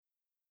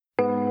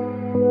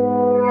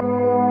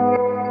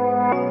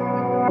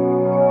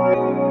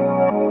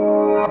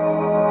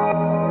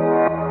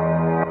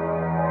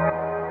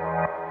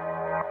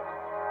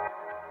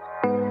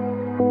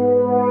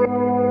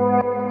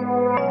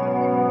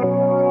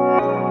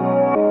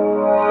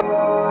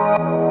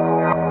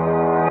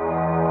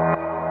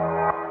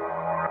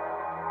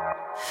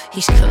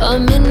He's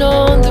coming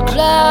on the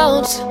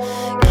clouds.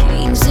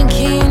 Kings and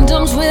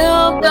kingdoms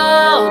will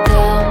bow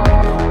down,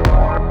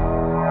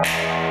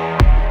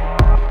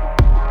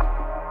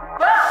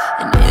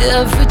 and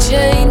every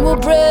chain will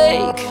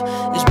break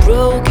as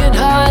broken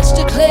hearts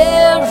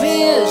declare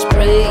His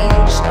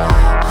praise.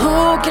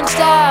 Who can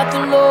stop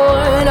the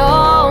Lord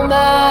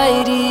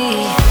Almighty?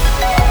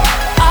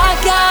 Our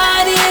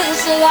God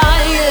is the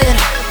Lion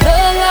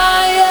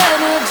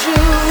of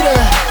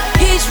Judah.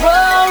 He's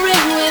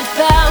roaring with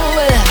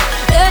power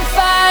and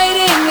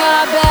fighting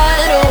our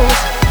battles,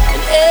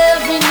 and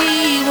every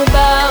knee will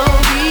bow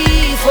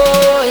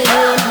before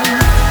Him.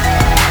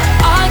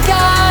 Our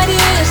God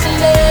is the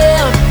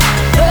Lamb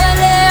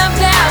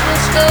that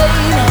was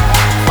slain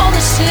for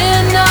the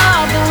sin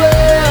of the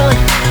world.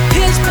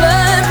 His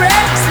blood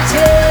breaks the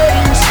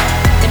chains,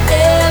 and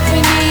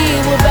every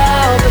knee will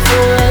bow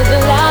before the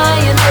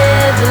Lion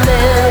and the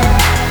Lamb.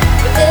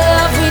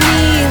 Every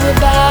knee will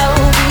bow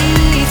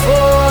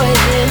before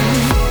Him.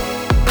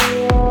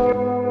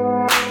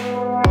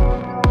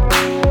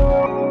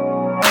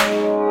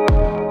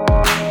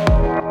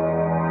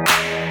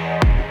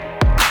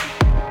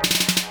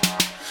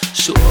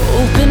 So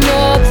open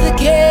up the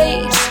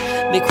gates,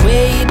 make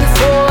way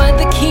before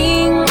the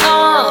King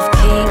of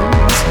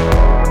Kings.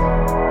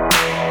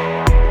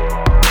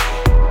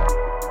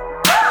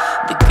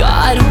 The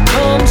God who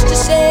comes to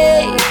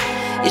save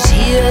is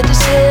here to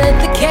set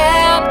the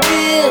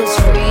captives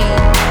free.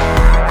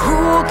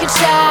 Who can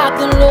stop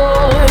the Lord